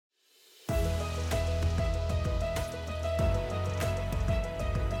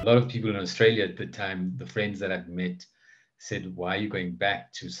A lot of people in Australia at the time, the friends that I've met, said, "Why are you going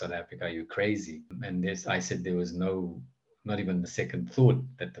back to South Africa? Are you crazy?" And I said there was not even the second thought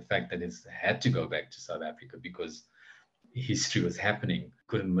that the fact that I had to go back to South Africa because history was happening.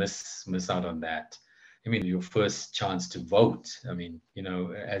 Couldn't miss out on that. I mean, your first chance to vote. I mean,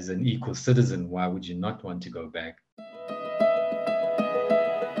 as an equal citizen, why would you not want to go back?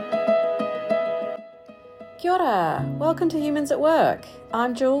 Kia ora. Welcome to Humans at Work.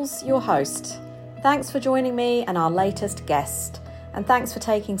 I'm Jules, your host. Thanks for joining me and our latest guest. And thanks for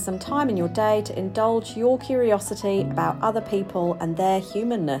taking some time in your day to indulge your curiosity about other people and their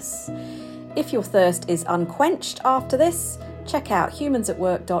humanness. If your thirst is unquenched after this, check out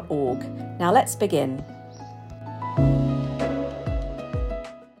humansatwork.org. Now let's begin.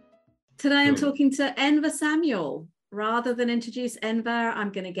 Today I'm talking to Enver Samuel. Rather than introduce Enver,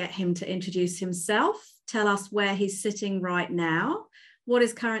 I'm going to get him to introduce himself, tell us where he's sitting right now, what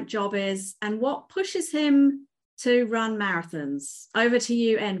his current job is, and what pushes him to run marathons. Over to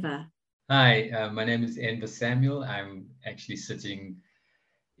you, Enver. Hi, my name is Enver Samuel. I'm actually sitting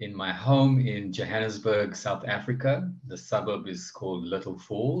in my home in Johannesburg, South Africa. The suburb is called Little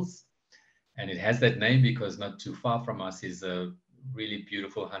Falls, and it has that name because not too far from us is a really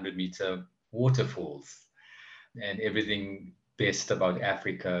beautiful 100-meter waterfalls. And everything best about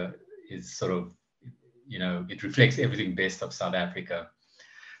Africa is sort of, it reflects everything best of South Africa.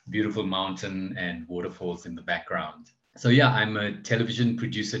 Beautiful mountain and waterfalls in the background. So yeah, I'm a television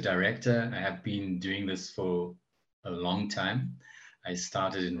producer director. I have been doing this for a long time. I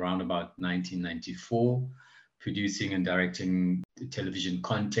started in around about 1994, producing and directing television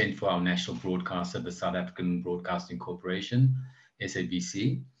content for our national broadcaster, the South African Broadcasting Corporation,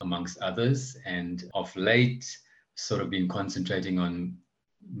 SABC, amongst others. And of late, sort of been concentrating on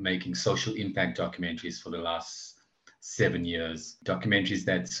making social impact documentaries for the last 7 years. Documentaries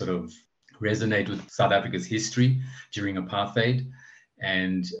that sort of resonate with South Africa's history during apartheid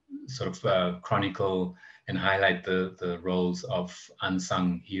and sort of chronicle and highlight the roles of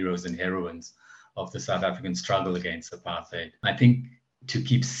unsung heroes and heroines of the South African struggle against apartheid. I think to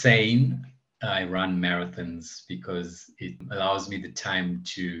keep sane, I run marathons because it allows me the time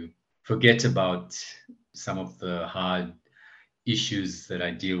to forget about some of the hard issues that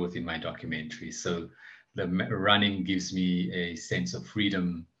I deal with in my documentary. So the running gives me a sense of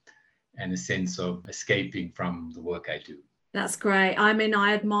freedom and a sense of escaping from the work I do. That's great. I mean,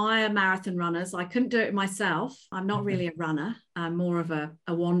 I admire marathon runners. I couldn't do it myself. I'm not really a runner. I'm more of a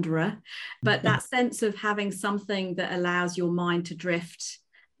wanderer. But that sense of having something that allows your mind to drift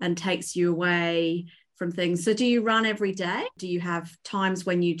and takes you away from things. So do you run every day? Do you have times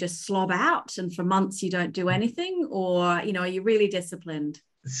when you just slob out and for months you don't do anything? Or, are you really disciplined?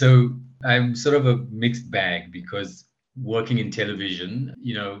 So I'm sort of a mixed bag because working in television,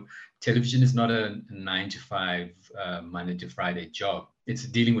 television is not a 9 to 5 Monday to Friday job. It's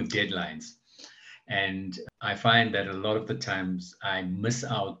dealing with deadlines. And I find that a lot of the times I miss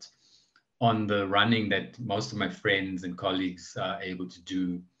out on the running that most of my friends and colleagues are able to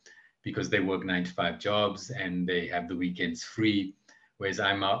do because they work 9 to 5 jobs and they have the weekends free, whereas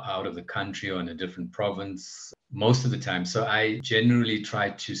I'm out of the country or in a different province most of the time. So I generally try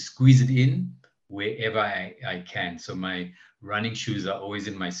to squeeze it in wherever I can. So my running shoes are always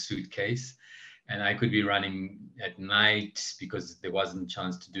in my suitcase, and I could be running at night because there wasn't a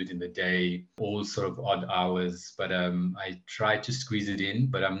chance to do it in the day, all sort of odd hours. But I try to squeeze it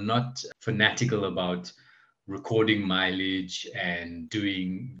in, but I'm not fanatical about recording mileage and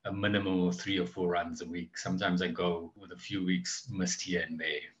doing a minimum of 3 or 4 runs a week. Sometimes I go with a few weeks missed here and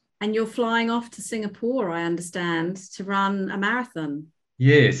there. And you're flying off to Singapore, I understand, to run a marathon.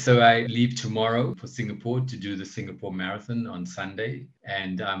 Yeah, so I leave tomorrow for Singapore to do the Singapore Marathon on Sunday,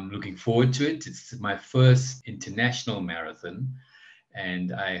 and I'm looking forward to it. It's my first international marathon,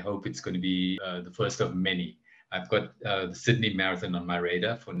 and I hope it's going to be the first of many. I've got the Sydney Marathon on my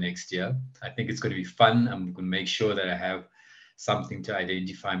radar for next year. I think it's going to be fun. I'm going to make sure that I have something to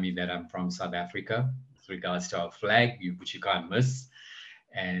identify me that I'm from South Africa with regards to our flag, which you can't miss.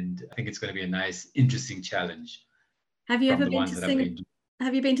 And I think it's going to be a nice, interesting challenge. Have you ever been to Singapore?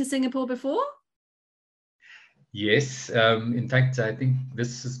 Have you been to Singapore before? Yes. In fact, I think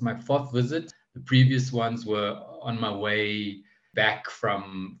this is my 4th visit. The previous ones were on my way back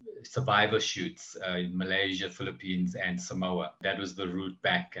from survivor shoots in Malaysia, Philippines, and Samoa. That was the route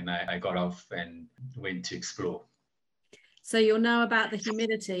back, and I got off and went to explore. So you'll know about the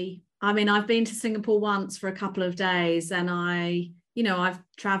humidity. I mean, I've been to Singapore once for a couple of days, and I've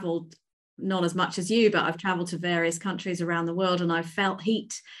traveled, not as much as you, but I've traveled to various countries around the world and I've felt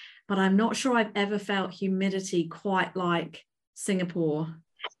heat, but I'm not sure I've ever felt humidity quite like Singapore.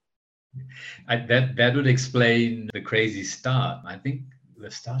 That would explain the crazy start. I think the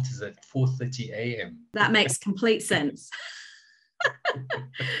start is at 4:30 a.m. That makes complete sense.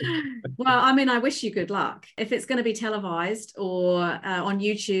 Well, I mean, I wish you good luck. If it's going to be televised or on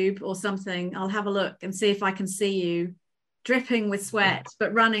YouTube or something, I'll have a look and see if I can see you dripping with sweat,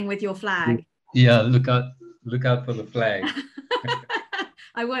 but running with your flag. Yeah, look out for the flag.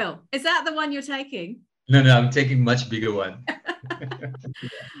 I will. Is that the one you're taking? No, I'm taking much bigger one.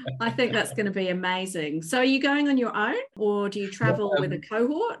 I think that's going to be amazing. So are you going on your own or do you travel with a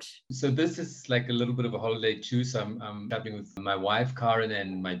cohort? So this is like a little bit of a holiday too. So I'm traveling with my wife, Karen,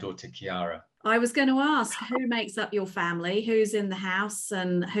 and my daughter, Kiara. I was going to ask, who makes up your family? Who's in the house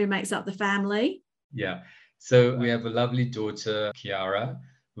and who makes up the family? Yeah. So we have a lovely daughter, Kiara,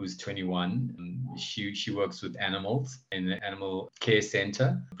 who's 21. She works with animals in an animal care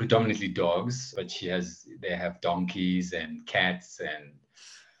center, predominantly dogs, but they have donkeys and cats and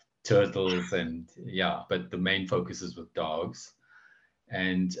turtles and but the main focus is with dogs.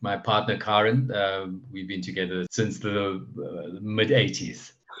 And my partner, Karen, we've been together since the mid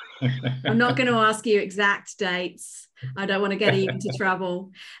 80s. I'm not going to ask you exact dates. I don't want to get you into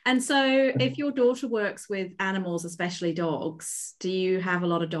trouble. And so if your daughter works with animals, especially dogs, do you have a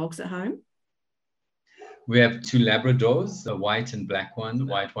lot of dogs at home? We have 2 Labradors, a white and black one. The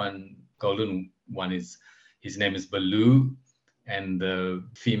white one, golden one, his name is Baloo, and the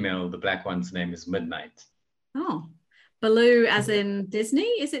female, the black one's name is Midnight. Oh, Baloo as in Disney?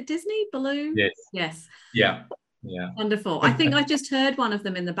 Is it Disney, Baloo? Yes. Yes. Yeah. Wonderful. I think I just heard one of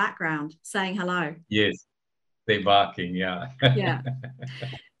them in the background saying hello. Yes, they're barking, yeah. Yeah.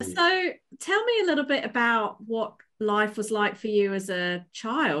 So tell me a little bit about what life was like for you as a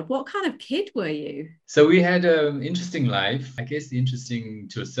child. What kind of kid were you? So we had an interesting life, I guess interesting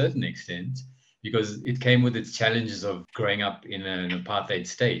to a certain extent, because it came with its challenges of growing up in an apartheid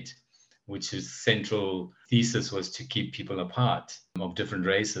state, which his central thesis was to keep people apart of different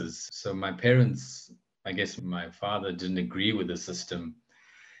races. So my parents, I guess my father didn't agree with the system.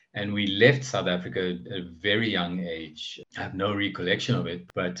 And we left South Africa at a very young age. I have no recollection of it,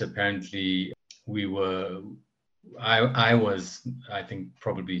 but apparently I was, I think,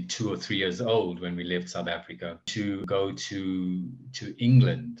 probably 2 or 3 years old when we left South Africa to go to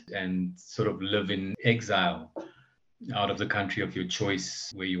England and sort of live in exile out of the country of your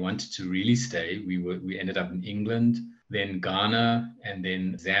choice where you wanted to really stay. We ended up in England, then Ghana, and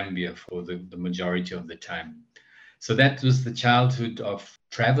then Zambia for the majority of the time. So that was the childhood of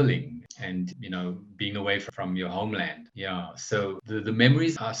traveling and, being away from your homeland. Yeah. So the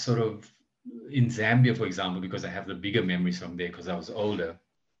memories are sort of in Zambia, for example, because I have the bigger memories from there because I was older,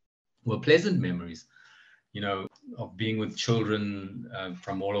 were pleasant memories, of being with children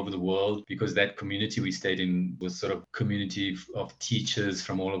from all over the world, because that community we stayed in was sort of community of teachers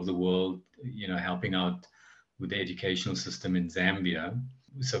from all over the world, helping out with the educational system in Zambia.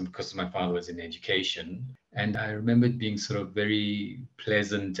 So because my father was in education, and I remember it being sort of very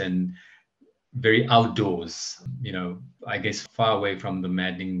pleasant and very outdoors, I guess far away from the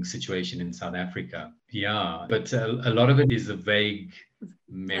maddening situation in South Africa. Yeah, but a lot of it is a vague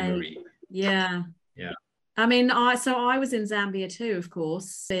memory. Yeah. I mean, I was in Zambia too, of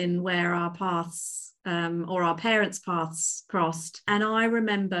course, in where our paths or our parents' paths crossed. And I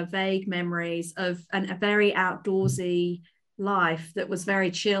remember vague memories of a very outdoorsy life that was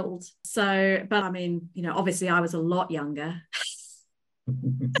very chilled. So, but I mean, obviously I was a lot younger.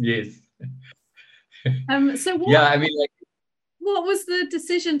 Yes. So what was the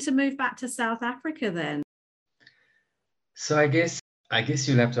decision to move back to South Africa then? So I guess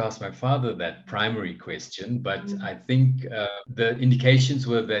you'll have to ask my father that primary question, but I think the indications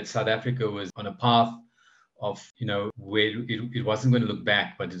were that South Africa was on a path of, where it wasn't going to look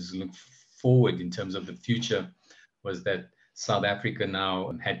back, but it was look forward in terms of the future, was that South Africa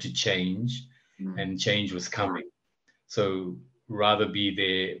now had to change and change was coming. So rather be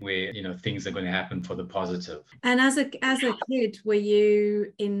there where, things are going to happen for the positive. And as a kid, were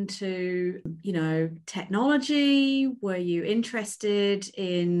you into, technology? Were you interested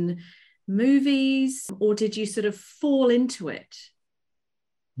in movies, or did you sort of fall into it?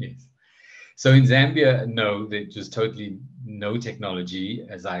 Yes. So in Zambia, no, there was totally no technology,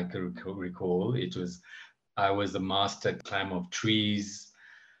 as I could recall. I was a master climber of trees.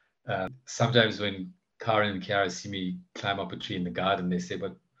 Sometimes when Karen and Kiara see me climb up a tree in the garden, they say,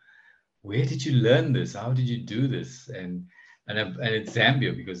 "But where did you learn this? How did you do this?" And it's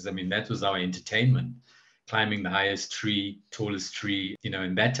Zambia, because that was our entertainment, climbing the highest tree, tallest tree,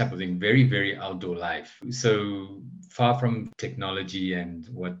 and that type of thing. Very, very outdoor life. So far from technology and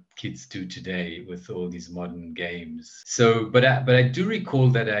what kids do today with all these modern games. So, but I do recall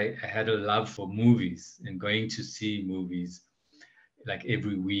that I had a love for movies and going to see movies like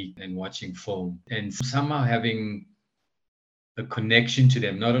every week and watching film and somehow having a connection to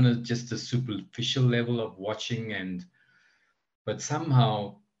them, not on just a superficial level of watching, but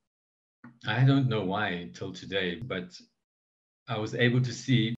somehow, I don't know why till today, but I was able to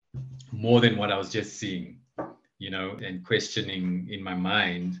see more than what I was just seeing, and questioning in my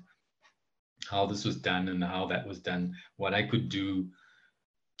mind how this was done and how that was done, what I could do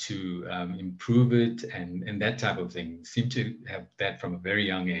to improve it and that type of thing. Seemed to have that from a very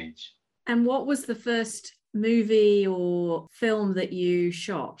young age. And what was the first movie or film that you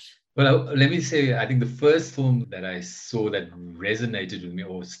shot? Well, let me say, I think the first film that I saw that resonated with me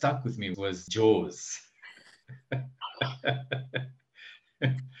or stuck with me was Jaws.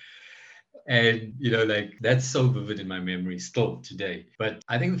 And, like that's so vivid in my memory still today. But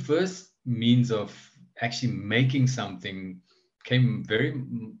I think the first means of actually making something came very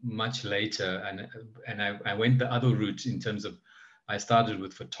much later. And I went the other route in terms of I started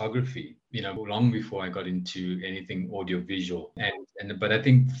with photography, long before I got into anything audiovisual. But I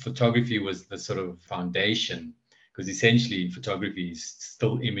think photography was the sort of foundation, because essentially photography is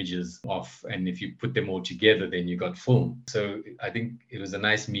still images and if you put them all together, then you got film. So I think it was a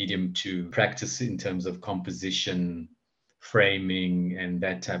nice medium to practice in terms of composition, framing, and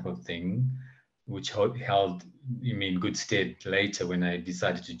that type of thing, which held me in good stead later when I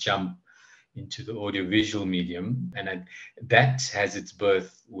decided to jump into the audiovisual medium. And that has its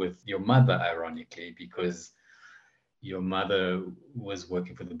birth with your mother, ironically, because your mother was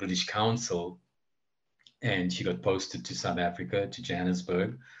working for the British Council and she got posted to South Africa, to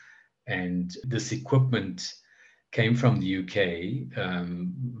Johannesburg. And this equipment came from the UK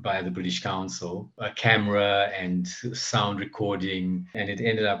by the British Council, a camera and sound recording. And it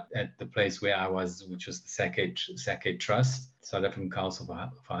ended up at the place where I was, which was the Sackhead Trust, South African Council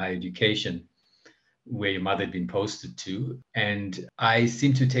for Higher Education, where your mother had been posted to. And I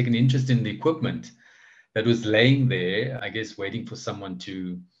seemed to take an interest in the equipment that was laying there, I guess, waiting for someone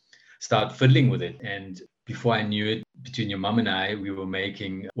to start fiddling with it. And before I knew it, between your mum and I, we were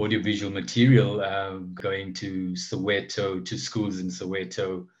making audiovisual material, going to Soweto, to schools in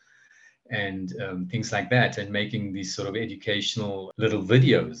Soweto, and things like that, and making these sort of educational little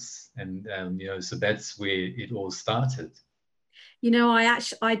videos. And, so that's where it all started.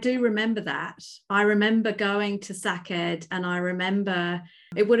 I do remember that. I remember going to Sackhead, and I remember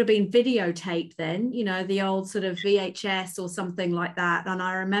it would have been videotaped then, the old sort of VHS or something like that. And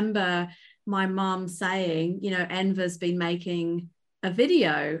I remember my mum saying, Enver's been making a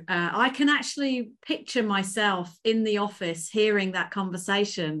video. I can actually picture myself in the office hearing that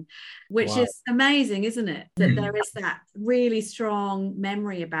conversation, which Wow. is amazing, isn't it? That there is that really strong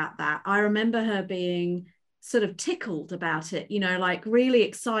memory about that. I remember her being sort of tickled about it, like really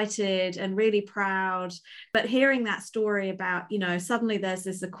excited and really proud. But hearing that story about, suddenly there's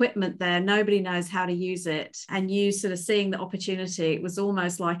this equipment there, nobody knows how to use it, and you sort of seeing the opportunity, it was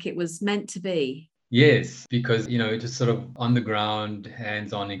almost like it was meant to be. Yes, because, it was sort of on the ground,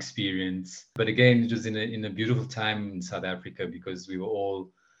 hands-on experience. But again, it was in a beautiful time in South Africa, because we were all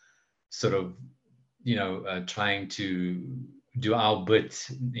sort of, trying to do our bit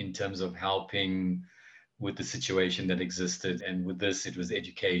in terms of helping with the situation that existed. And with this, it was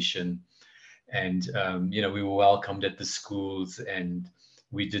education. And, we were welcomed at the schools, and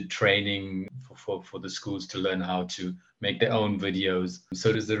we did training for the schools to learn how to make their own videos.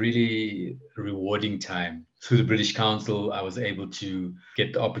 So it was a really rewarding time. Through the British Council, I was able to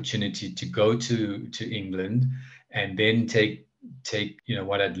get the opportunity to go to England and then take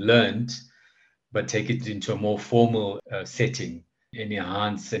what I'd learned, but take it into a more formal setting and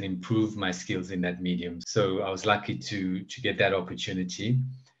enhance and improve my skills in that medium. So I was lucky to get that opportunity,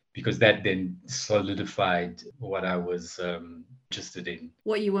 because that then solidified what I was interested in.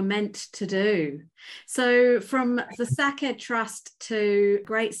 What you were meant to do. So from the Sackhead Trust to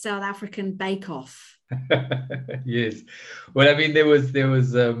Great South African Bake Off. Yes. Well, I mean, there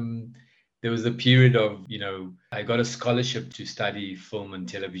was a period of, I got a scholarship to study film and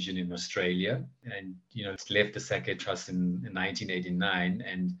television in Australia, and, left the Sackhead Trust in 1989,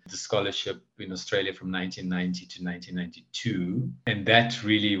 and the scholarship in Australia from 1990 to 1992. And that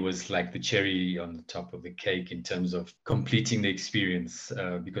really was like the cherry on the top of the cake in terms of completing the experience,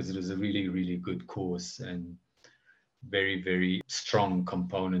 because it was a really, really good course and very, very strong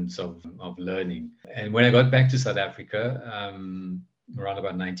components of learning. And when I got back to South Africa, around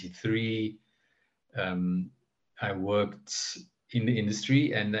about 93, I worked in the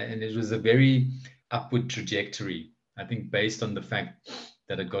industry, and it was a very upward trajectory. I think based on the fact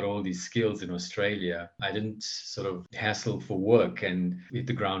that I got all these skills in Australia, I didn't sort of hassle for work and hit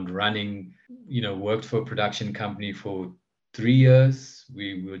the ground running. Worked for a production company for 3 years.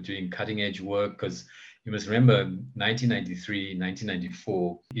 We were doing cutting edge work because you must remember 1993,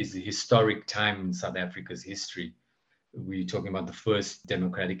 1994 is a historic time in South Africa's history. We're talking about the first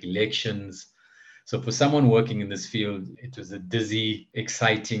democratic elections. So for someone working in this field, it was a dizzy,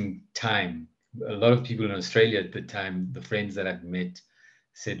 exciting time. A lot of people in Australia at the time, the friends that I've met,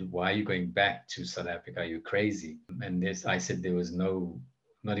 said, "Why are you going back to South Africa? Are you crazy?" And I said there was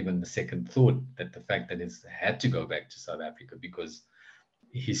not even the second thought that the fact that I had to go back to South Africa because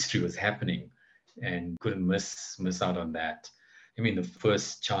history was happening and couldn't miss out on that. I mean, the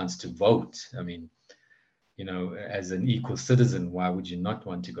first chance to vote. I mean, as an equal citizen, why would you not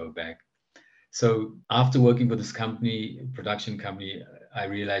want to go back? So after working for this company, production company, I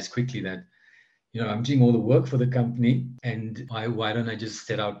realized quickly that, I'm doing all the work for the company, and why don't I just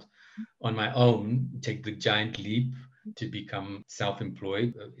set out on my own, take the giant leap to become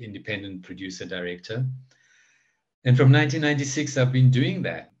self-employed, independent producer director. And from 1996, I've been doing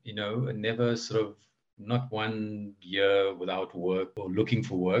that, never sort of not 1 year without work or looking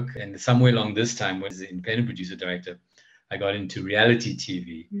for work. And somewhere along this time, as an independent producer director, I got into reality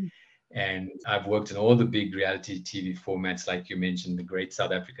TV. And I've worked in all the big reality TV formats, like you mentioned, the Great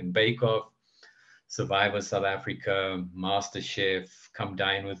South African Bake Off, Survivor South Africa, Master Chef, Come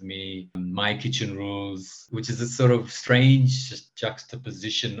Dine With Me, My Kitchen Rules, which is a sort of strange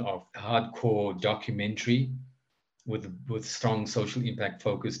juxtaposition of hardcore documentary with strong social impact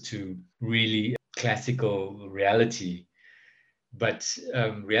focus to really classical reality. But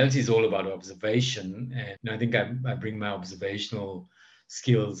reality is all about observation. And I think I bring my observational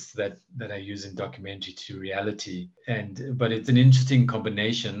skills that I use in documentary to reality. But it's an interesting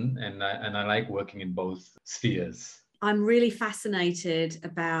combination, and I like working in both spheres. I'm really fascinated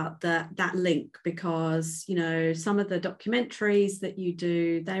about that link because, some of the documentaries that you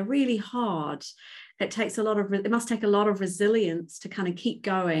do, they're really hard. It must take a lot of resilience to kind of keep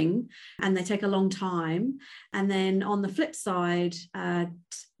going, and they take a long time. And then on the flip side,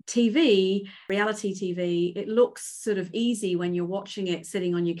 TV, reality TV, it looks sort of easy when you're watching it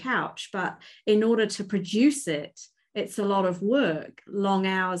sitting on your couch, but in order to produce it, it's a lot of work, long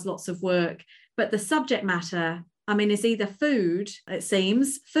hours, lots of work. But the subject matter, is either food, it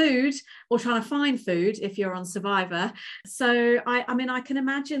seems, food, or trying to find food if you're on Survivor. So I can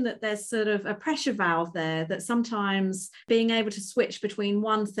imagine that there's sort of a pressure valve there, that sometimes being able to switch between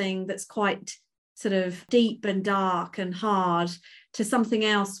one thing that's quite sort of deep and dark and hard to something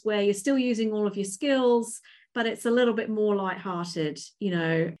else where you're still using all of your skills, but it's a little bit more lighthearted.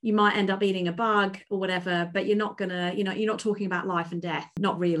 You might end up eating a bug or whatever, but you're not gonna, you're not talking about life and death,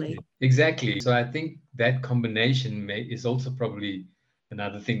 not really. Exactly. So I think that combination is also probably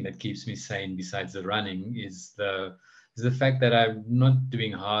another thing that keeps me sane besides the running is the fact that I'm not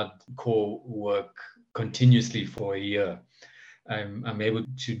doing hardcore work continuously for a year. I'm able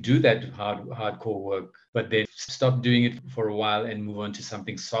to do that hardcore work, but then stop doing it for a while and move on to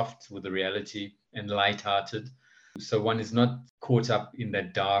something soft with the reality and lighthearted. So one is not caught up in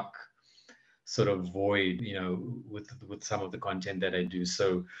that dark sort of void, with some of the content that I do.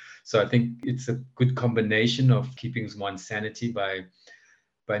 So I think it's a good combination of keeping one's sanity by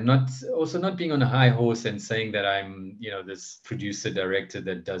not being on a high horse and saying that I'm, this producer director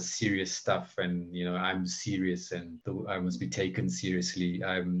that does serious stuff and, I'm serious and I must be taken seriously.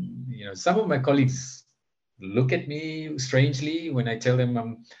 Some of my colleagues look at me strangely when I tell them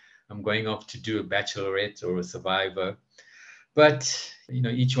I'm going off to do a bachelorette or a Survivor, but,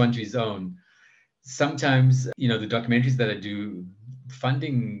 each one to his own. Sometimes, the documentaries that I do,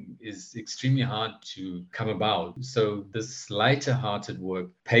 funding is extremely hard to come about. So this lighter hearted work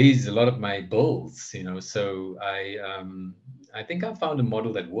pays a lot of my bills, so I think I've found a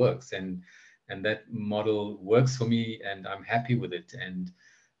model that works and that model works for me and I'm happy with it. And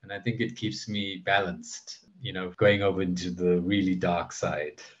I think it keeps me balanced, going over into the really dark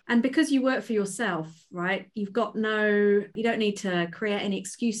side. And because you work for yourself, right, you don't need to create any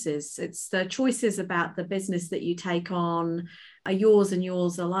excuses. It's the choices about the business that you take on are yours and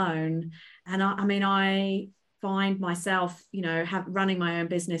yours alone. And I find myself, running my own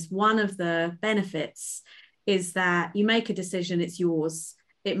business. One of the benefits is that you make a decision, it's yours.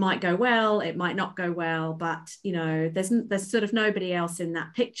 It might go well, it might not go well, but there's sort of nobody else in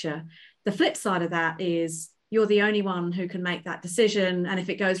that picture. The flip side of that is you're the only one who can make that decision, and if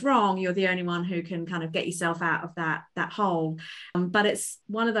it goes wrong, you're the only one who can kind of get yourself out of that hole. But it's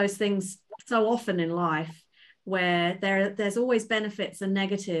one of those things so often in life where there's always benefits and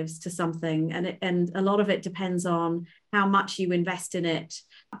negatives to something, and a lot of it depends on how much you invest in it.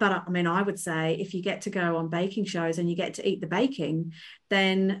 But I mean, I would say if you get to go on baking shows and you get to eat the baking,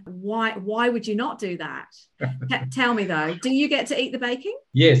 then why would you not do that? Tell me though, do you get to eat the baking?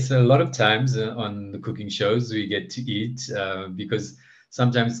 Yes, a lot of times on the cooking shows we get to eat because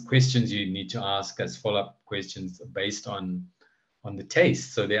sometimes questions you need to ask as follow-up questions based on the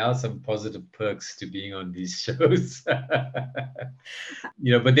taste. So there are some positive perks to being on these shows.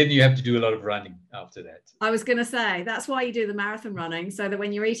 But then you have to do a lot of running after that. I was going to say, that's why you do the marathon running, so that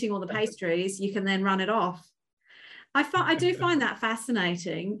when you're eating all the pastries, you can then run it off. I do find that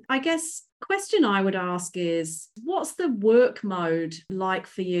fascinating. I guess question I would ask is, what's the work mode like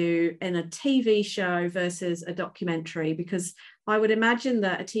for you in a TV show versus a documentary? Because I would imagine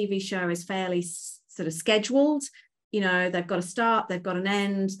that a TV show is fairly sort of scheduled. They've got a start, they've got an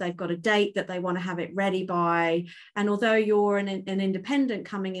end, they've got a date that they want to have it ready by. And although you're an independent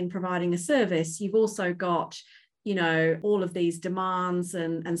coming in providing a service, you've also got, all of these demands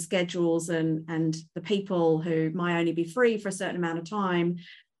and schedules and the people who might only be free for a certain amount of time.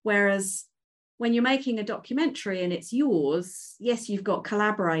 Whereas when you're making a documentary and it's yours, yes, you've got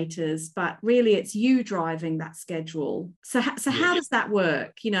collaborators, but really it's you driving that schedule. So how does that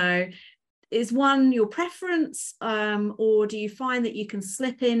work? Is one your preference, or do you find that you can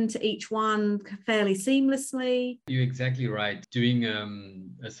slip into each one fairly seamlessly? You're exactly right. Doing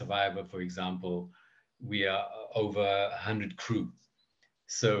a Survivor, for example, we are over 100 crew.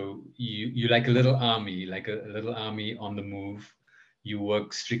 So you're like a little army, on the move. You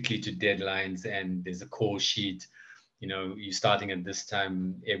work strictly to deadlines, and there's a call sheet. You're starting at this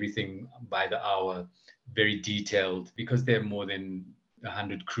time, everything by the hour, very detailed, because there are more than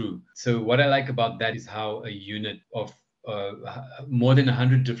 100 crew. So what I like about that is how a unit of more than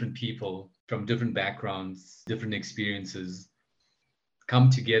 100 different people from different backgrounds, different experiences,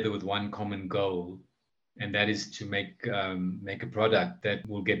 come together with one common goal, and that is to make a product that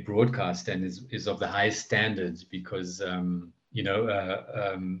will get broadcast and is of the highest standards. Because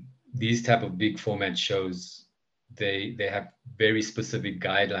these type of big format shows, they have very specific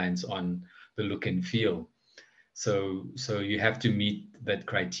guidelines on the look and feel. So you have to meet that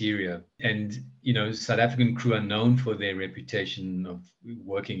criteria. And, South African crew are known for their reputation of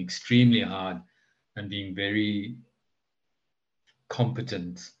working extremely hard and being very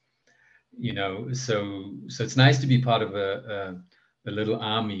competent, so it's nice to be part of a little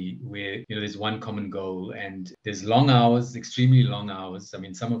army where, there's one common goal, and there's long hours, extremely long hours. I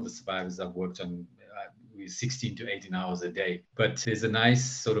mean, some of the survivors I've worked on, 16 to 18 hours a day, but there's a nice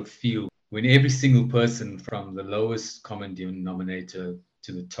sort of feel when every single person from the lowest common denominator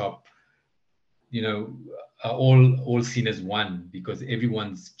to the top, are all seen as one, because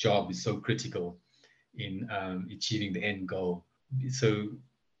everyone's job is so critical in achieving the end goal. So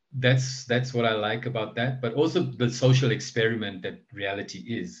that's what I like about that, but also the social experiment that reality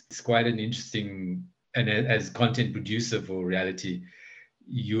is. It's quite an interesting, and as content producer for reality,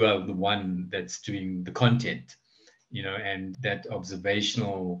 you are the one that's doing the content. And that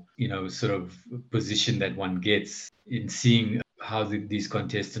observational, sort of position that one gets in seeing how these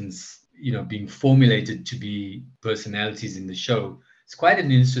contestants, being formulated to be personalities in the show. It's quite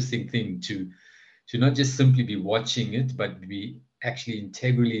an interesting thing to not just simply be watching it, but be actually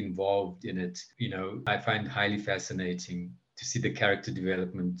integrally involved in it. I find highly fascinating to see the character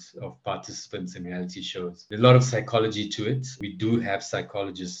development of participants in reality shows. There's a lot of psychology to it. We do have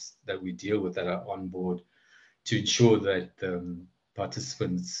psychologists that we deal with that are on board to ensure that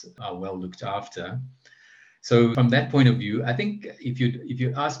participants are well looked after. So from that point of view, I think if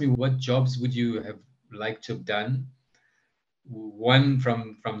you ask me what jobs would you have liked to have done, one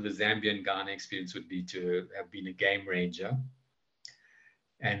from the Zambia and Ghana experience would be to have been a game ranger.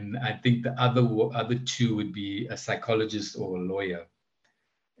 And I think the other two would be a psychologist or a lawyer.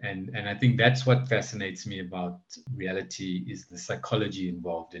 And I think that's what fascinates me about reality, is the psychology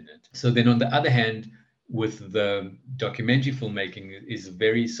involved in it. So then on the other hand, with the documentary filmmaking, is a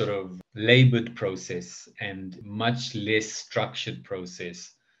very sort of labored process and much less structured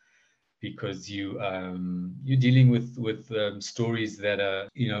process, because you're dealing with stories that are,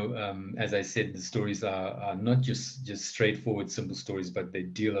 as I said, the stories are not just straightforward, simple stories, but they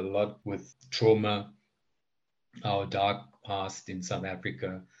deal a lot with trauma, our dark past in South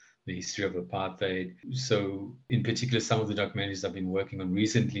Africa, the history of apartheid. So in particular, some of the documentaries I've been working on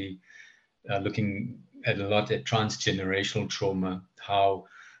recently, looking at a lot at transgenerational trauma, how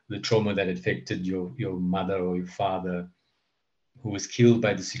the trauma that affected your mother or your father, who was killed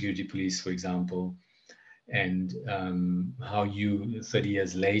by the security police, for example, and how you 30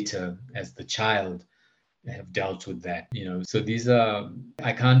 years later as the child have dealt with that. So these are,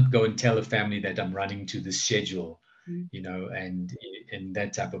 I can't go and tell a family that I'm running to this schedule, and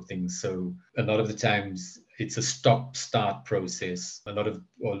that type of thing. So a lot of the times it's a stop-start process. A lot of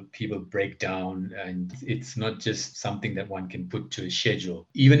people break down, and it's not just something that one can put to a schedule.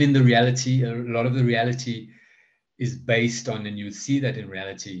 Even in the reality, a lot of the reality is based on, and you see that in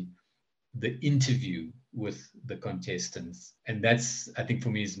reality, the interview with the contestants. And that's, I think, for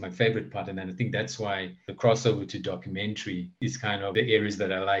me, is my favorite part. And I think that's why the crossover to documentary is kind of the areas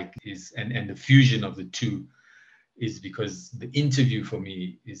that I like, is and the fusion of the two is because the interview for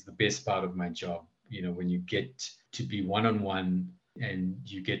me is the best part of my job. When you get to be one-on-one and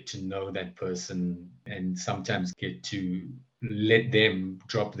you get to know that person and sometimes get to let them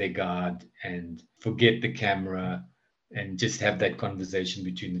drop their guard and forget the camera and just have that conversation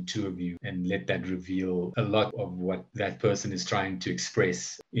between the two of you and let that reveal a lot of what that person is trying to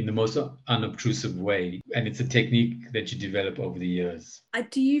express in the most unobtrusive way. And it's a technique that you develop over the years.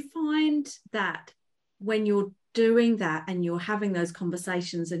 Do you find that when you're doing that and you're having those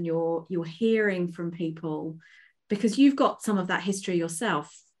conversations and you're hearing from people, because you've got some of that history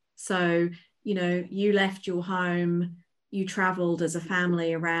yourself, so you left your home, you traveled as a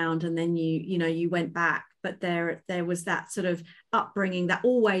family around, and then you went back, but there was that sort of upbringing that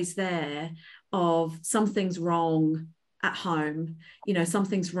always there of something's wrong at home,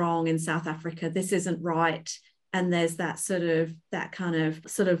 something's wrong in South Africa, this isn't right. And there's that kind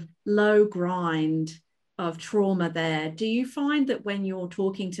of low grind of trauma there. Do you find that when you're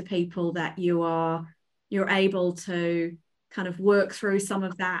talking to people that you're able to kind of work through some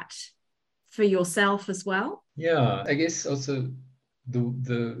of that for yourself as well? Yeah, I guess also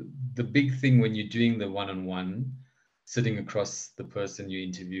the big thing when you're doing the one-on-one, sitting across the person you're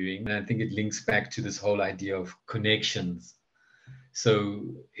interviewing, and I think it links back to this whole idea of connections. So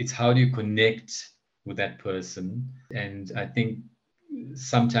it's how do you connect with that person? And I think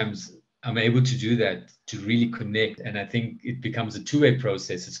sometimes I'm able to do that, to really connect. And I think it becomes a two-way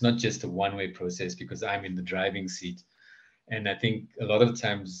process. It's not just a one-way process because I'm in the driving seat. And I think a lot of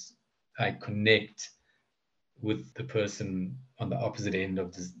times I connect with the person on the opposite end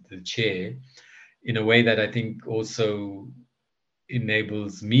of the chair in a way that I think also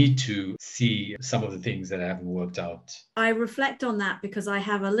enables me to see some of the things that I haven't worked out. I reflect on that because I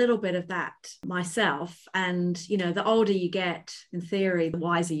have a little bit of that myself. And, the older you get, in theory, the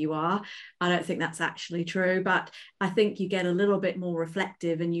wiser you are. I don't think that's actually true, but I think you get a little bit more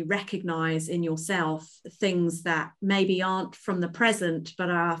reflective and you recognize in yourself things that maybe aren't from the present, but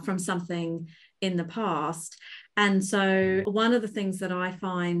are from something in the past. And so one of the things that I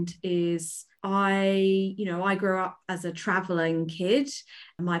find is I grew up as a traveling kid.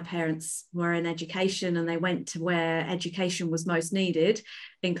 My parents were in education and they went to where education was most needed,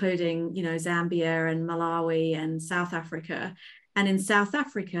 including, Zambia and Malawi and South Africa. And in South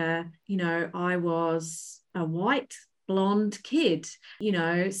Africa, I was a white blonde kid,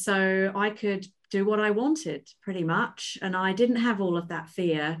 so I could do what I wanted pretty much. And I didn't have all of that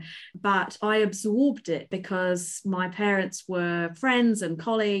fear, but I absorbed it because my parents were friends and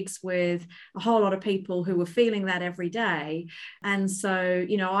colleagues with a whole lot of people who were feeling that every day. And so,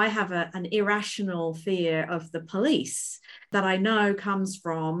 I have an irrational fear of the police that I know comes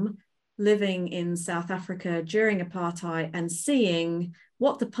from living in South Africa during apartheid and seeing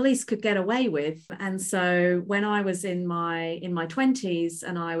what the police could get away with. And so when I was in my 20s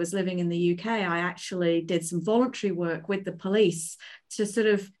and I was living in the UK, I actually did some voluntary work with the police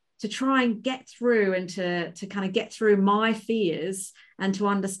to try and get through and to kind of get through my fears and to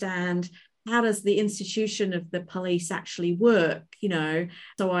understand how does the institution of the police actually work,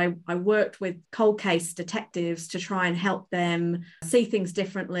 So I worked with cold case detectives to try and help them see things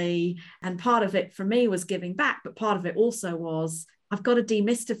differently. And part of it for me was giving back, but part of it also was I've got to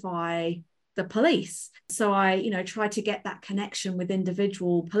demystify the police. So I, tried to get that connection with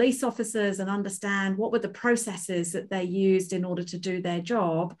individual police officers and understand what were the processes that they used in order to do their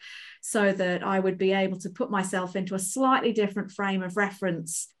job so that I would be able to put myself into a slightly different frame of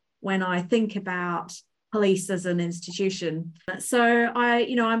reference when I think about police as an institution. So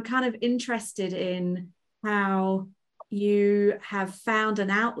I'm kind of interested in how you have found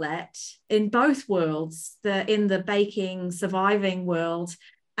an outlet in both worlds, in the baking, surviving world,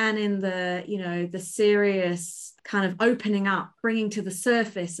 and in the serious kind of opening up, bringing to the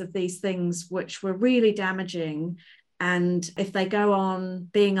surface of these things which were really damaging. And if they go on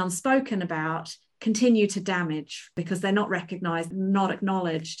being unspoken about, continue to damage because they're not recognized, not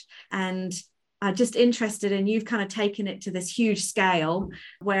acknowledged. And just interested in, you've kind of taken it to this huge scale,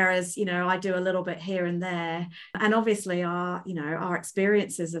 whereas, you know, I do a little bit here and there. And obviously our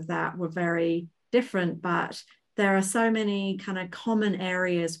experiences of that were very different, but there are so many kind of common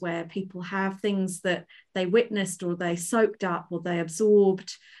areas where people have things that they witnessed or they soaked up or they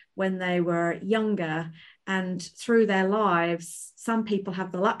absorbed when they were younger. And through their lives, some people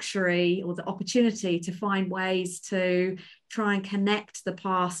have the luxury or the opportunity to find ways to try and connect the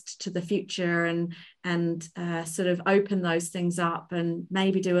past to the future and sort of open those things up and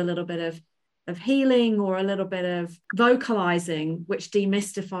maybe do a little bit of healing or a little bit of vocalizing, which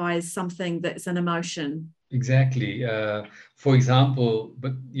demystifies something that's an emotion. Exactly. For example,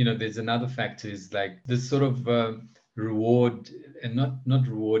 but you know, there's another factor is like this sort of reward, and not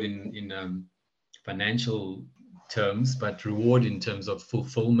reward in financial terms, but reward in terms of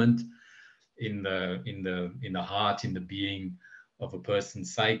fulfillment in the heart, in the being of a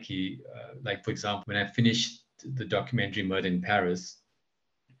person's psyche. Like for example, when I finished the documentary Murder in Paris,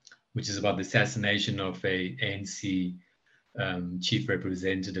 which is about the assassination of a ANC chief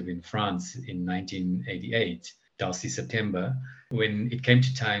representative in France in 1988, Darcy September, when it came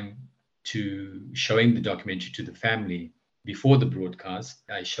to time to showing the documentary to the family before the broadcast,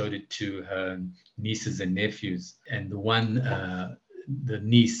 I showed it to her nieces and nephews. And the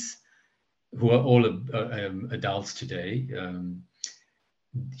niece, who are all adults today,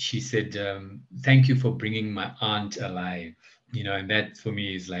 she said, "Thank you for bringing my aunt alive." You know, and that for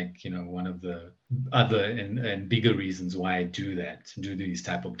me is like, you know, one of the other and bigger reasons why I do these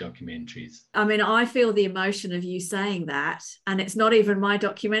type of documentaries. I mean, I feel the emotion of you saying that, and it's not even my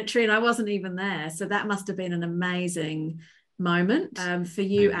documentary and I wasn't even there. So that must have been an amazing moment for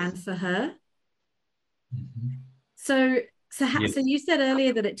you Yes. and for her. Mm-hmm. So you said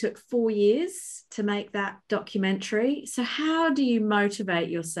earlier that it took 4 years to make that documentary. So how do you motivate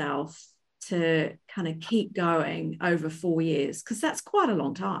yourself to kind of keep going over 4 years? Because that's quite a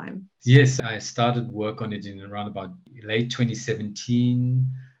long time. Yes, I started work on it in around about late 2017.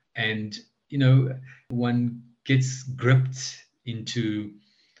 And, you know, one gets gripped into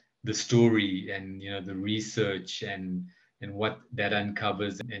the story and, you know, the research and what that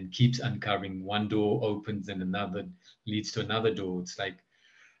uncovers and keeps uncovering. One door opens and another leads to another door. It's like,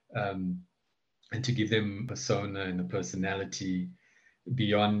 and to give them persona and a personality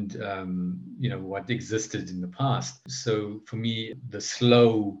beyond you know, what existed in the past. So for me, the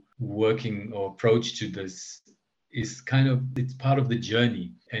slow working or approach to this is kind of, it's part of the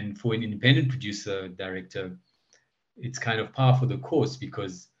journey. And for an independent producer director, it's kind of par for the course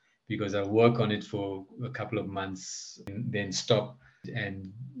because I work on it for a couple of months and then stop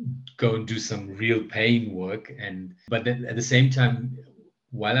and go and do some real paying work. But then at the same time,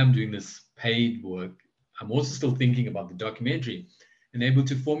 while I'm doing this paid work, I'm also still thinking about the documentary and able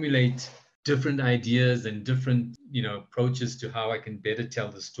to formulate different ideas and different, you know, approaches to how I can better tell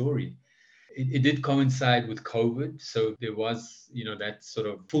the story. It did coincide with COVID, so there was, you know, that sort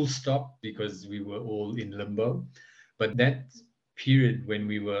of full stop because we were all in limbo. But that period when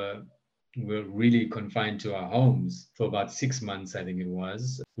we were really confined to our homes for about 6 months, I think it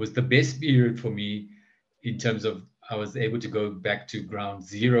was the best period for me in terms of I was able to go back to ground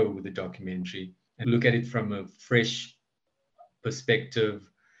zero with the documentary and look at it from a fresh perspective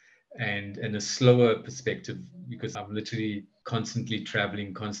and a slower perspective, because I'm literally constantly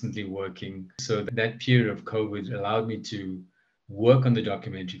traveling, constantly working. So that period of COVID allowed me to work on the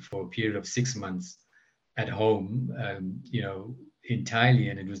documentary for a period of 6 months at home, you know, entirely.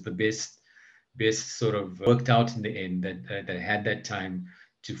 And it was the best sort of worked out in the end that I had that time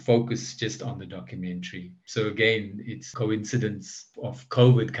to focus just on the documentary. So again, it's coincidence of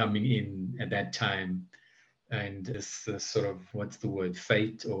COVID coming in at that time, and this sort of, what's the word,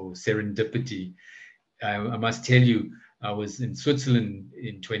 fate or serendipity. I must tell you, I was in Switzerland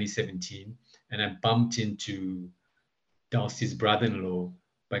in 2017 and I bumped into Darcy's brother-in-law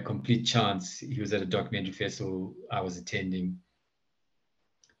by complete chance. He was at a documentary festival I was attending,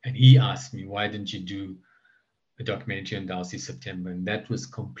 and he asked me, why didn't you do a documentary on Darcy September? And that was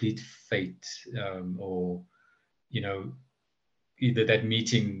complete fate, or, you know, either that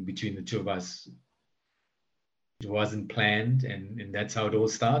meeting between the two of us, it wasn't planned, and that's how it all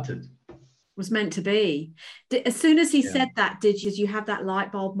started. Was meant to be. As soon as he Yeah. said that, did you have that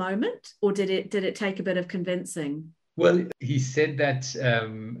light bulb moment, or did it take a bit of convincing? Well, he said that,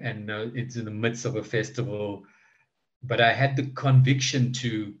 and it's in the midst of a festival, but I had the conviction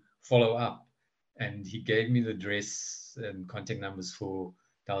to follow up, and he gave me the address and contact numbers for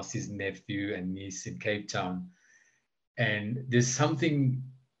Darcy's nephew and niece in Cape Town. And there's something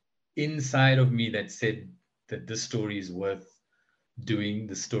inside of me that said that this story is worth doing,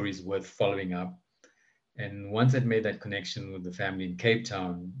 the story is worth following up. And once I'd made that connection with the family in Cape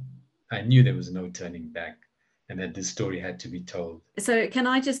Town, I knew there was no turning back and that this story had to be told. So can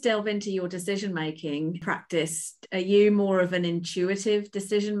I just delve into your decision-making practice? Are you more of an intuitive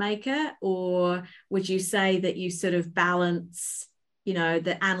decision maker, or would you say that you sort of balance, you know,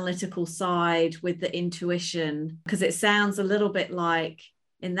 the analytical side with the intuition? Because it sounds a little bit like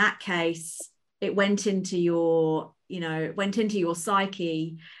in that case, it went into your, you know, went into your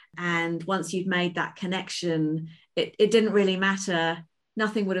psyche. And once you've made that connection, it didn't really matter.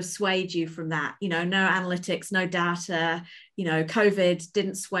 Nothing would have swayed you from that. You know, no analytics, no data, you know, COVID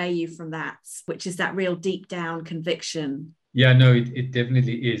didn't sway you from that, which is that real deep down conviction. Yeah, no, it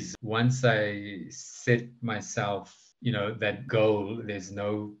definitely is. Once I set myself, you know, that goal, there's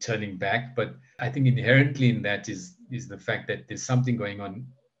no turning back. But I think inherently in that is the fact that there's something going on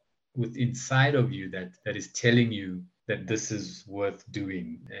with inside of you that is telling you that this is worth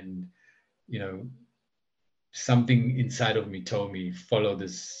doing. And, you know, something inside of me told me, follow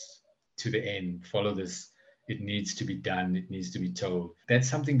this to the end, follow this. It needs to be done. It needs to be told. That's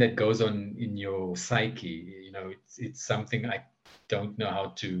something that goes on in your psyche. You know, it's something I don't know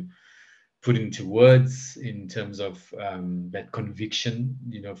how to put into words in terms of that conviction,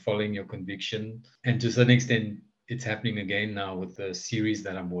 you know, following your conviction. And to a certain extent, it's happening again now with the series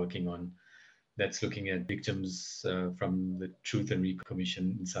that I'm working on that's looking at victims from the Truth and Reconciliation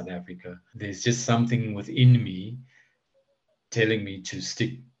Commission in South Africa. There's just something within me telling me to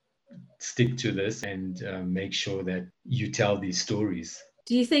stick to this and make sure that you tell these stories.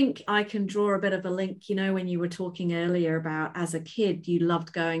 Do you think I can draw a bit of a link? You know, when you were talking earlier about as a kid, you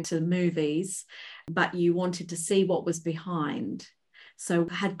loved going to movies, but you wanted to see what was behind. So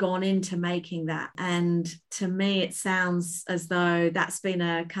had gone into making that. And to me, it sounds as though that's been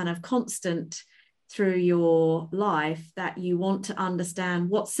a kind of constant through your life, that you want to understand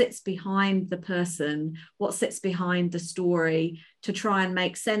what sits behind the person, what sits behind the story, to try and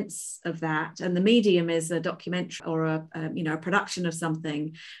make sense of that. And the medium is a documentary or a production of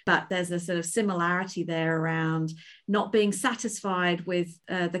something, but there's a sort of similarity there around not being satisfied with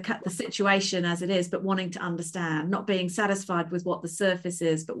the situation as it is, but wanting to understand, not being satisfied with what the surface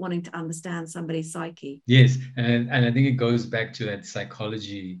is, but wanting to understand somebody's psyche. Yes, and I think it goes back to that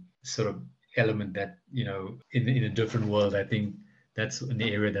psychology sort of element that, you know, in a different world, I think that's an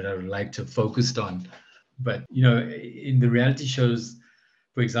area that I would like to focus on. But, you know, in the reality shows,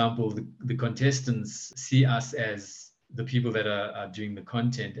 for example, the contestants see us as the people that are doing the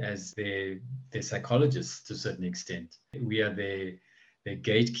content as their psychologists to a certain extent. We are their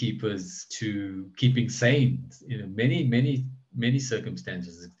gatekeepers to keeping sane in many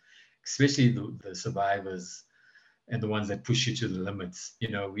circumstances, especially the survivors and the ones that push you to the limits. You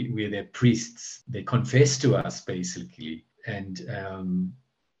know, we're their priests. They confess to us basically, and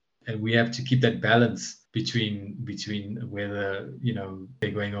we have to keep that balance between whether, you know,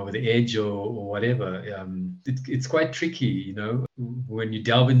 they're going over the edge or whatever. It's quite tricky, you know. When you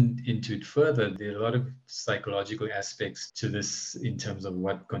delve into it further, there are a lot of psychological aspects to this in terms of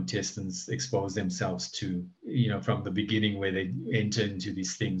what contestants expose themselves to, you know, from the beginning, where they enter into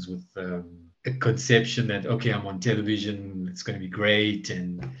these things with a conception that, okay, I'm on television, it's going to be great,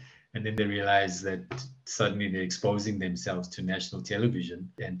 and then they realize that suddenly they're exposing themselves to national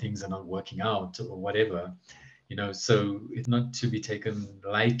television and things are not working out or whatever, you know. So it's not to be taken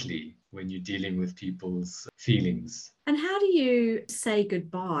lightly when you're dealing with people's feelings. And how do you say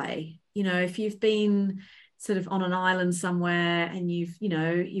goodbye? You know, if you've been sort of on an island somewhere and you've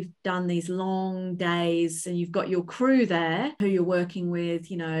done these long days and you've got your crew there who you're working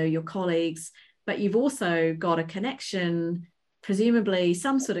with, you know, your colleagues, but you've also got a connection, presumably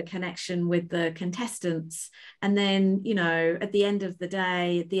some sort of connection with the contestants. And then, you know, at the end of the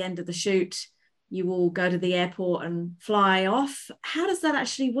day, at the end of the shoot, you all go to the airport and fly off. How does that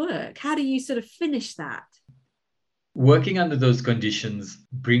actually work? How do you sort of finish that? Working under those conditions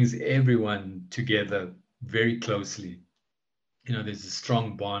brings everyone together very closely. You know, there's a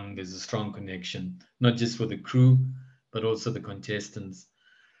strong bond, there's a strong connection, not just for the crew, but also the contestants.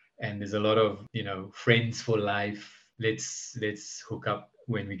 And there's a lot of, you know, friends for life. Let's hook up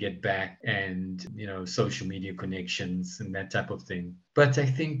when we get back, and, you know, social media connections and that type of thing. But I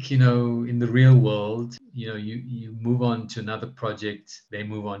think, you know, in the real world, you know, you move on to another project, they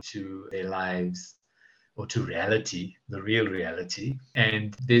move on to their lives or to reality, the real reality.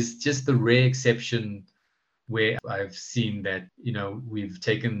 And there's just the rare exception where I've seen that, you know, we've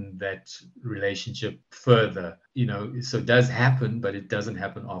taken that relationship further, you know. So it does happen, but it doesn't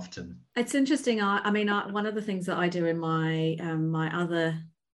happen often. It's interesting. I mean, one of the things that I do in my other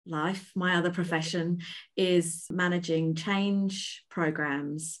life, my other profession, is managing change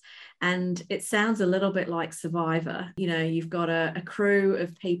programs. And it sounds a little bit like Survivor. You know, you've got a crew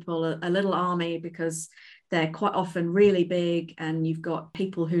of people, a little army, because they're quite often really big, and you've got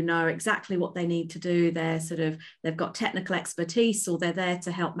people who know exactly what they need to do. They've got technical expertise, or they're there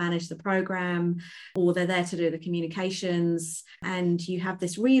to help manage the program, or they're there to do the communications. And you have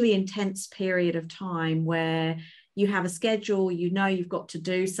this really intense period of time where you have a schedule, you know, you've got to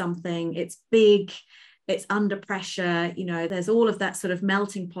do something, it's big, it's under pressure, you know, there's all of that sort of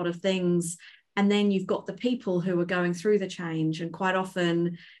melting pot of things. And then you've got the people who are going through the change. And quite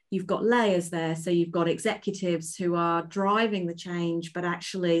often you've got layers there. So you've got executives who are driving the change, but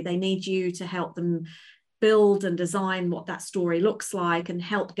actually they need you to help them build and design what that story looks like and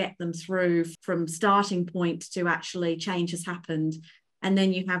help get them through from starting point to actually change has happened. And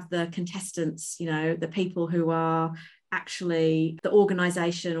then you have the contestants, you know, the people who are actually the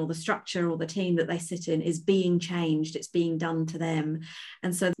organization or the structure or the team that they sit in is being changed, it's being done to them.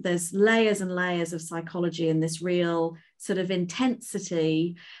 And so there's layers and layers of psychology and this real sort of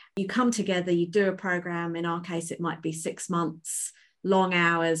intensity. You come together, you do a program. In our case, it might be 6 months, long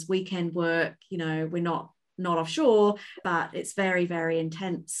hours, weekend work. You know, we're not offshore, but it's very, very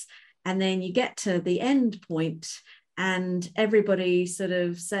intense. And then you get to the end point, and everybody sort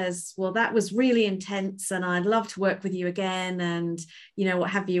of says, well, that was really intense and I'd love to work with you again, and, you know,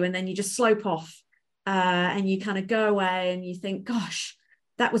 what have you. And then you just slope off and you kind of go away and you think, gosh,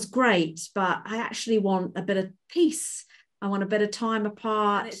 that was great, but I actually want a bit of peace. I want a bit of time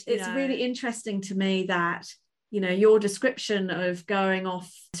apart. It's really interesting to me that, you know, your description of going off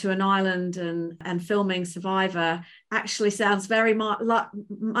to an island and filming Survivor actually sounds very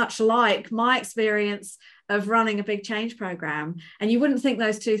much like my experience of running a big change program. And you wouldn't think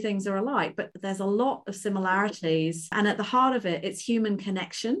those two things are alike, but there's a lot of similarities. And at the heart of it, it's human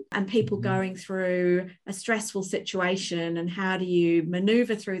connection and people going through a stressful situation, and how do you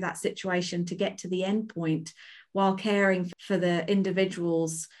maneuver through that situation to get to the end point while caring for the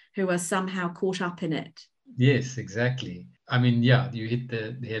individuals who are somehow caught up in it. Yes, exactly. I mean, yeah, you hit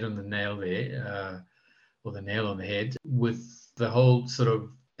the head on the nail there, or the nail on the head, with the whole sort of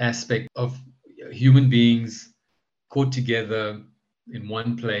aspect of human beings caught together in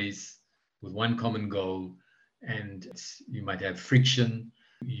one place with one common goal. And you might have friction,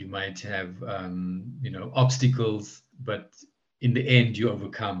 you might have, obstacles, but in the end, you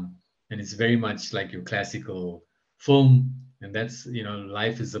overcome. And it's very much like your classical film. And that's,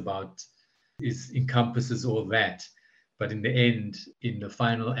 life is about, encompasses all that. But in the end, in the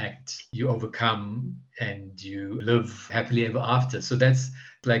final act, you overcome and you live happily ever after. So that's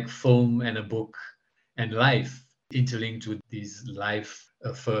like film and a book and life interlinked with these life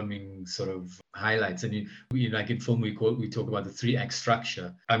affirming sort of highlights. And like in film, we talk about the 3-act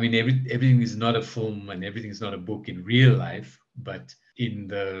structure. I mean, everything is not a film and everything is not a book in real life, but in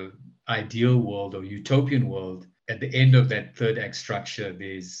the ideal world or utopian world, at the end of that 3rd-act structure,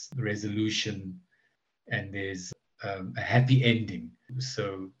 there's resolution and there's a happy ending.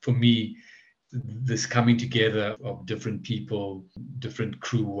 So for me, this coming together of different people, different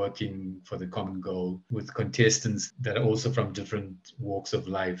crew working for the common goal, with contestants that are also from different walks of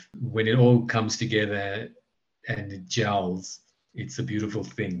life, when it all comes together and it gels, it's a beautiful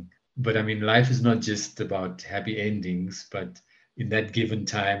thing. But I mean, life is not just about happy endings, but in that given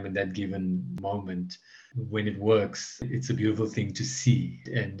time and that given moment, when it works, it's a beautiful thing to see,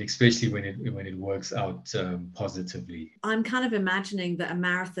 and especially when it works out positively. I'm kind of imagining that a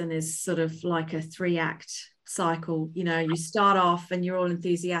marathon is sort of like a 3-act cycle. You know, you start off and you're all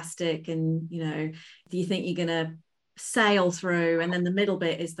enthusiastic, and you think you're going to sail through, and then the middle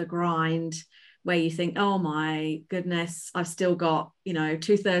bit is the grind, where you think, oh my goodness, I've still got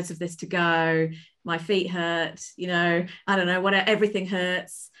 2/3 of this to go, my feet hurt, I don't know, everything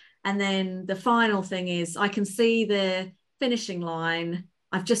hurts. And then the final thing is, I can see the finishing line,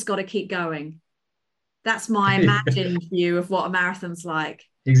 I've just got to keep going. That's my imagined view of what a marathon's like.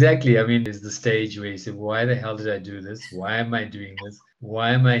 Exactly. I mean, there's the stage where you say, why the hell did I do this? Why am I doing this? Why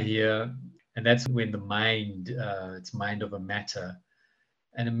am I here? And that's when the mind, it's mind over matter.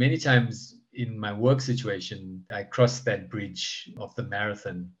 And many times in my work situation, I crossed that bridge of the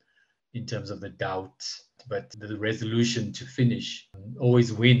marathon in terms of the doubt, but the resolution to finish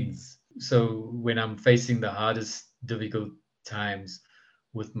always wins. So when I'm facing the hardest, difficult times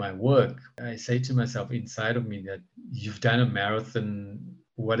with my work, I say to myself inside of me that you've done a marathon.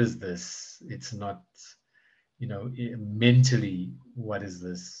 What is this? It's not, mentally, what is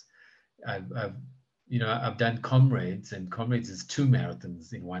this? I've done Comrades, and Comrades is 2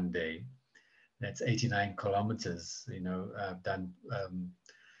 marathons in one day. That's 89 kilometers. I've done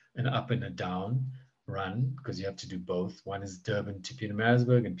an up and a down. run, because you have to do both. One is Durban to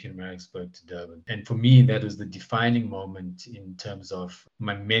Pietermaritzburg and Pietermaritzburg to Durban. And for me, that was the defining moment in terms of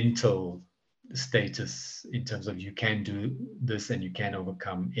my mental status, in terms of you can do this and you can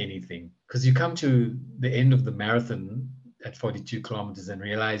overcome anything. Because you come to the end of the marathon at 42 kilometers and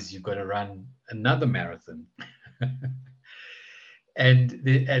realize you've got to run another marathon. And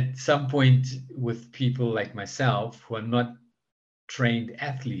at some point, with people like myself who are not trained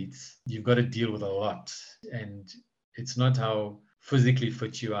athletes, you've got to deal with a lot. And it's not how physically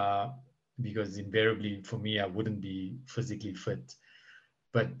fit you are, because invariably for me, I wouldn't be physically fit,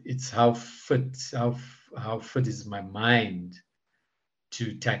 but it's how fit is my mind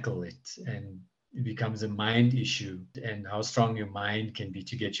to tackle it. And it becomes a mind issue, and how strong your mind can be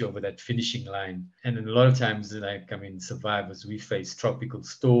to get you over that finishing line. And then a lot of times, like, I mean, survivors, we face tropical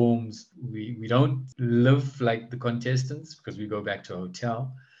storms. We don't live like the contestants because we go back to a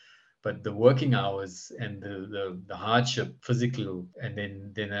hotel. But the working hours and the hardship, physical, and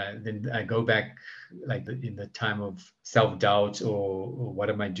then I go back, like in the time of self-doubt or what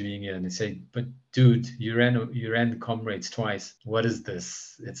am I doing here? And I say, but dude, you ran the comrades twice. What is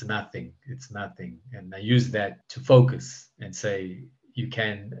this? It's nothing. It's nothing. And I use that to focus and say, you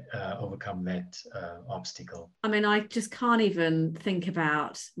can overcome that obstacle. I mean, I just can't even think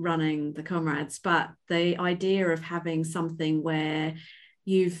about running the comrades, but the idea of having something where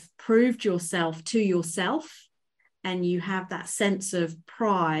you've proved yourself to yourself and you have that sense of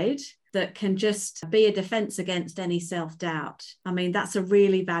pride that can just be a defense against any self-doubt. I mean, that's a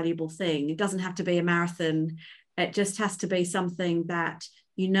really valuable thing. It doesn't have to be a marathon. It just has to be something that,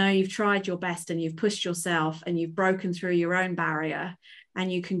 you know, you've tried your best and you've pushed yourself and you've broken through your own barrier, and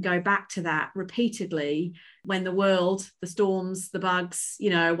you can go back to that repeatedly when the world, the storms, the bugs, you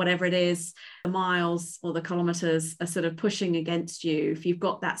know, whatever it is, the miles or the kilometers are sort of pushing against you. If you've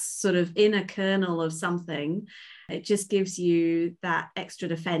got that sort of inner kernel of something, it just gives you that extra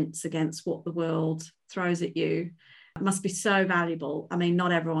defense against what the world throws at you. It must be so valuable. I mean,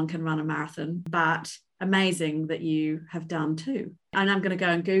 not everyone can run a marathon, but amazing that you have done too. And I'm going to go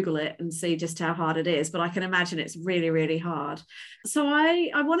and Google it and see just how hard it is, but I can imagine it's really, really hard. So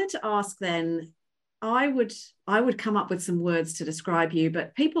I wanted to ask then, I would come up with some words to describe you,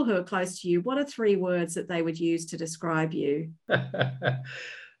 but people who are close to you, what are 3 words that they would use to describe you?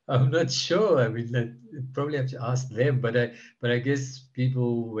 I'm not sure. I mean, I probably have to ask them, but I guess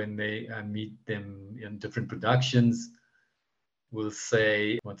people, when I meet them in different productions, will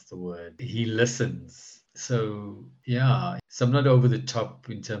say, what's the word? He listens. So yeah, so I'm not over the top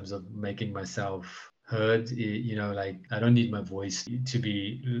in terms of making myself heard. You know, like, I don't need my voice to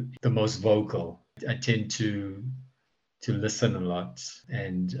be the most vocal. I tend to listen a lot.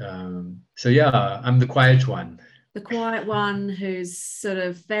 And so yeah, I'm the quiet one. The quiet one who's sort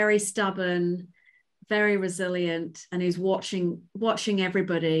of very stubborn, very resilient, and who's watching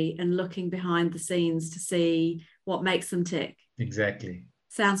everybody and looking behind the scenes to see what makes them tick. Exactly.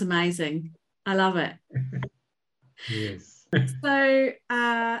 Sounds amazing. I love it. Yes. So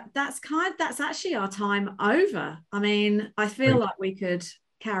that's actually our time over. I mean, I feel like we could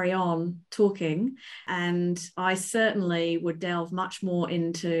carry on talking, and I certainly would delve much more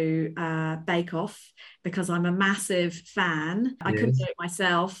into Bake Off, because I'm a massive fan. I couldn't do it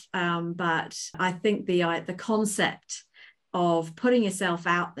myself, but I think the concept of putting yourself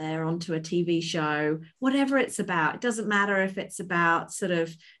out there onto a TV show, whatever it's about, it doesn't matter if it's about sort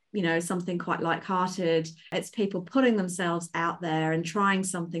of, you know, something quite lighthearted. It's people putting themselves out there and trying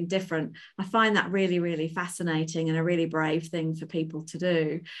something different. I find that really, really fascinating and a really brave thing for people to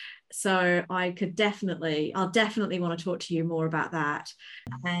do. So I'll definitely want to talk to you more about that.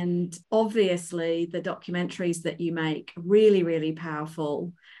 And obviously the documentaries that you make are really, really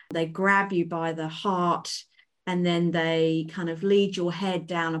powerful. They grab you by the heart, and then they kind of lead your head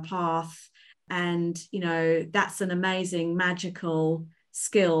down a path. And, you know, that's an amazing, magical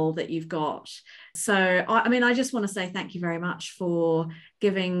skill that you've got. So I mean, I just want to say thank you very much for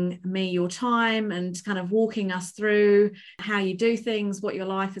giving me your time and kind of walking us through how you do things, what your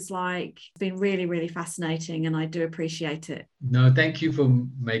life is like. It's been really, really fascinating, and I do appreciate it. No, thank you for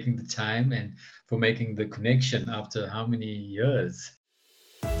making the time and for making the connection after how many years.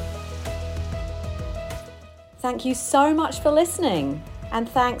 Thank you so much for listening, and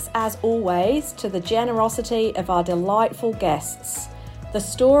thanks as always to the generosity of our delightful guests. The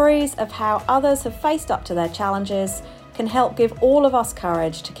stories of how others have faced up to their challenges can help give all of us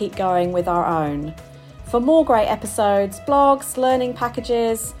courage to keep going with our own. For more great episodes, blogs, learning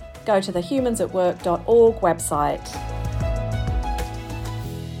packages, go to the humansatwork.org website.